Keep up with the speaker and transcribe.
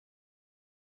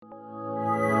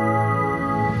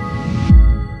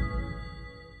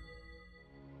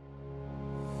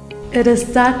It is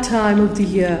that time of the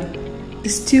year. The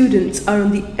students are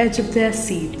on the edge of their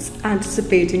seats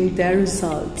anticipating their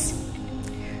results.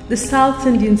 The South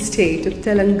Indian state of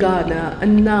Telangana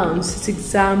announced its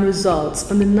exam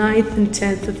results on the 9th and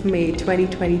 10th of May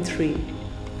 2023.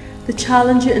 The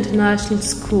Challenger International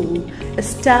School,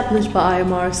 established by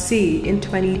IMRC in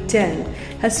 2010,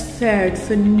 has fared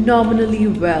phenomenally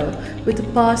well with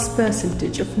a pass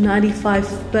percentage of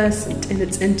 95% in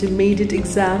its intermediate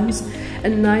exams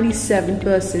and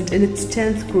 97% in its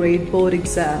 10th grade board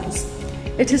exams.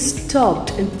 It has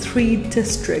topped in 3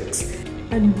 districts,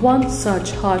 and one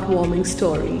such heartwarming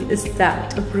story is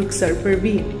that of Ruksar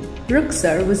Parveen.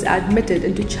 Ruksar was admitted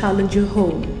into Challenger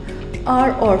Home,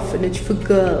 our orphanage for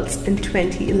girls, in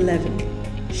 2011.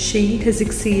 She has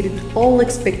exceeded all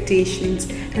expectations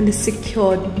and has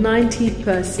secured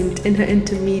 90% in her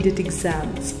intermediate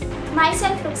exams.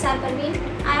 Myself, Ruksar Parveen.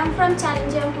 I am from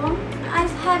Challenger Home. I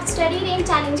have studied in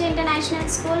Challenger International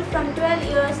School from 12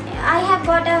 years. I have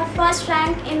got a first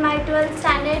rank in my 12th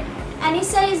standard.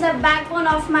 Anissa is the backbone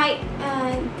of my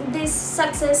this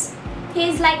success. He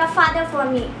is like a father for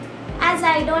me. As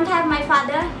I don't have my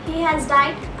father, he has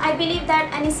died. I believe that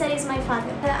Anissa is my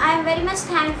father. I am very much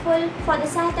thankful for the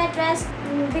Sahita Trust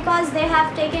because they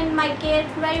have taken my care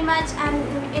very much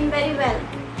and in very well.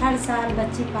 हर साल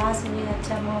बच्ची पास हुई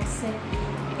अच्छा marks से,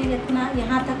 फिर इतना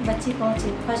यहाँ तक बच्ची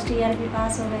पहुँची। फर्स्ट ईयर भी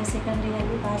पास हो गए, सेकंड ईयर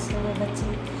भी पास हो गए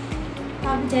बच्ची।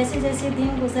 अब जैसे जैसे दिन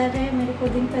गुजर रहे हैं, मेरे को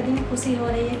दिन पर दिन खुशी हो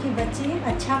रही है कि बच्ची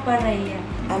अच्छा पढ़ रही है।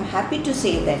 I'm happy to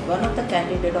say that one of the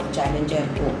candidates of Challenger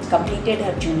completed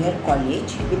her junior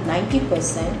college with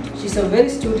 90%. She's a very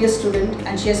studious student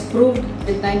and she has proved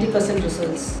with 90%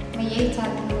 results. मैं यही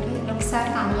चाहती हूँ कि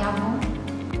रुखसार कामयाब हो।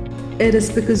 It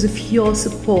is because of your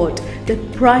support that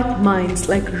bright minds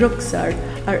like Ruksar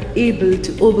are able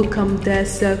to overcome their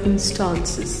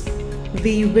circumstances.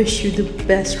 We wish you the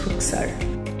best, Ruksar.